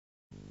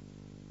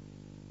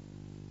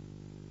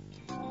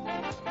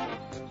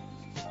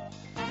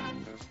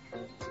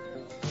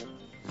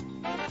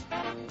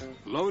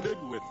Loaded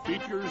with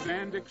features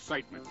and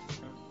excitement.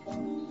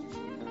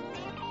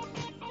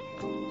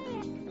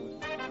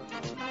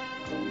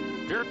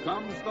 Here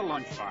comes the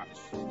lunchbox.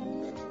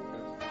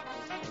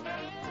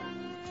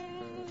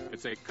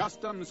 It's a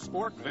custom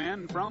sport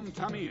van from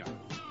Tamiya.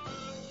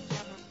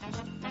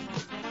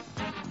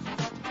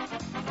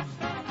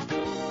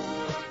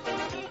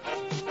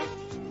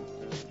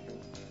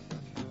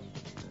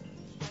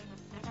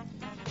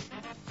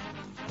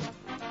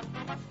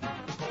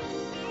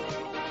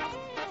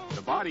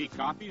 The body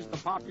copies the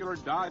popular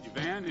Dodge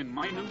van in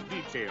minute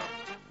detail,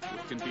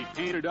 which can be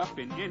painted up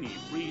in any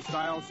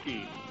freestyle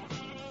scheme.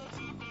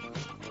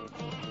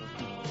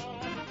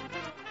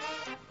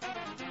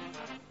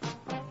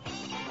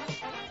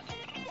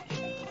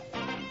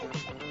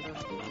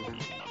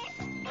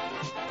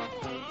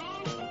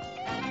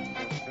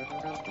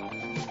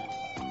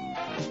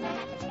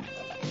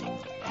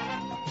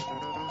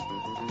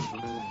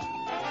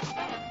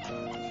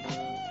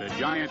 The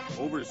giant,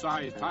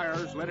 oversized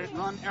tires let it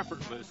run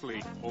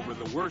effortlessly over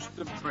the worst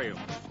of trails.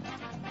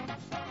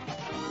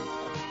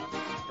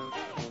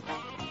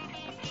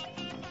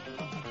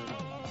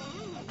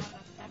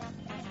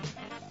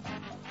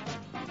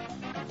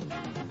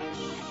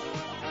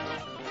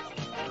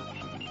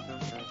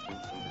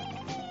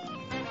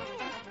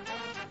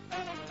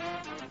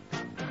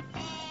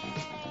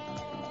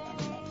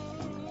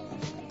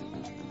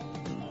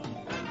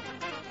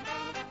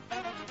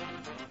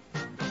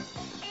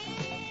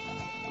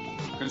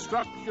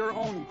 Construct your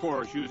own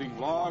course using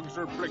logs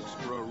or bricks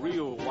for a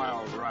real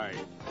wild ride.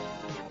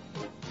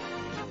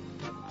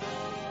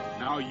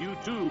 Now you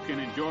too can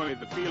enjoy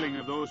the feeling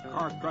of those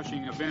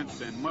car-crushing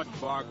events and mud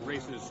bog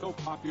races so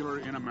popular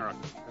in America.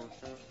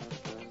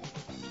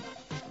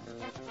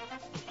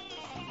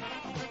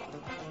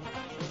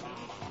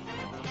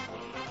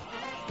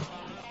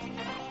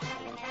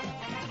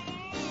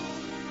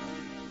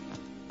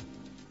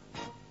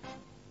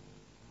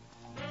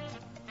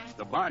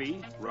 The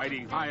body,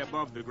 riding high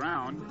above the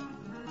ground,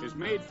 is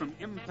made from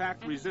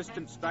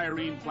impact-resistant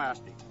styrene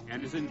plastic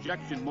and is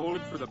injection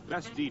molded for the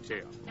best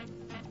detail.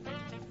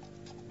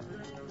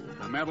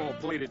 The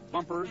metal-plated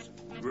bumpers,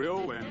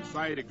 grille, and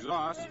side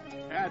exhausts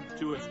add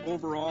to its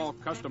overall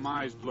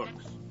customized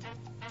looks.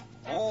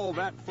 All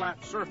that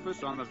flat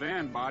surface on the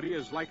van body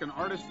is like an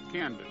artist's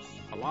canvas,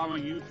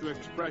 allowing you to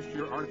express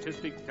your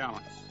artistic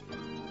talents.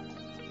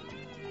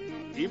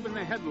 Even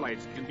the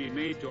headlights can be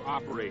made to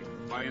operate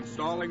by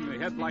installing the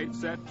headlight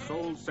set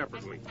sold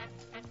separately.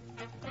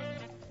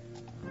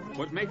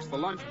 What makes the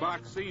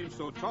lunchbox seem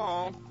so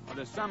tall are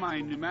the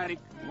semi-pneumatic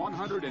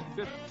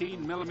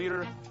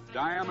 115mm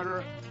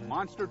diameter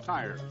monster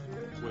tires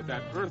with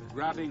that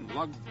earth-grabbing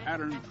lug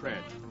pattern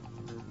tread.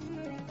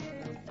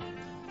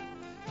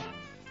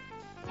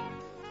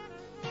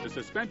 The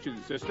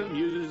suspension system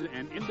uses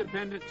an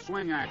independent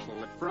swing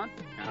axle at front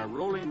and a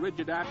rolling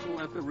rigid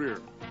axle at the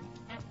rear.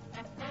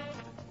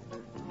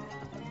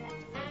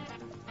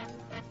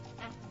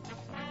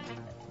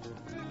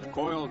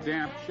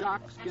 Coil-damped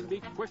shocks can be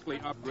quickly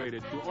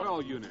upgraded to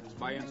oil units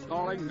by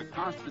installing the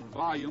constant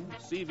volume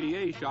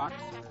CVA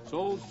shocks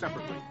sold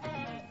separately.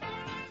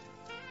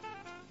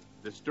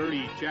 The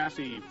sturdy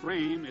chassis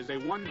frame is a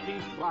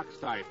one-piece box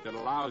type that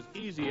allows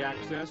easy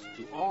access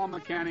to all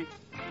mechanics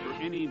for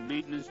any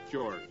maintenance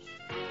chores.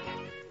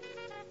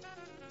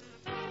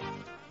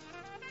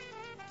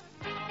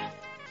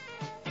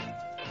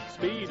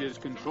 Speed is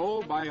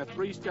controlled by a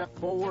 3-step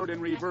forward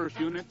and reverse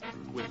unit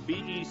with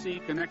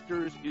BEC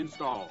connectors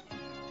installed,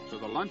 so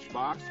the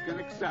lunchbox can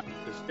accept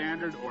the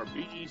standard or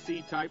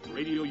BEC type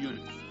radio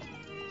units.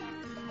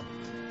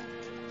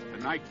 The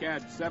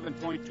NiCad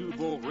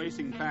 7.2-volt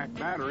racing pack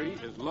battery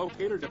is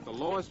located at the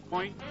lowest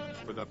point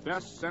for the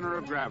best center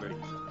of gravity,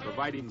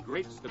 providing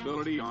great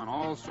stability on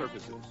all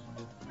surfaces.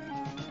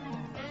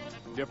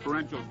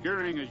 Differential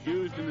gearing is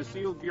used in the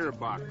sealed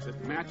gearbox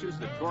that matches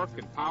the torque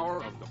and power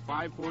of the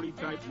 540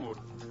 type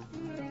motor.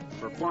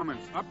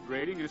 Performance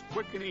upgrading is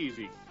quick and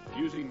easy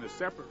using the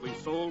separately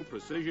sold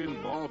precision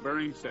ball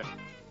bearing set.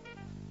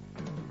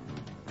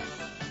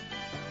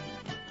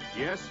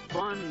 Yes,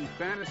 fun,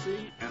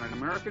 fantasy, and an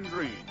American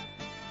dream.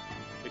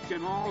 It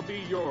can all be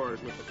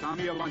yours with the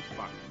Tamiya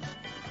lunchbox.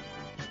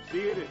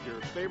 See it at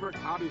your favorite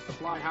hobby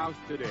supply house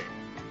today.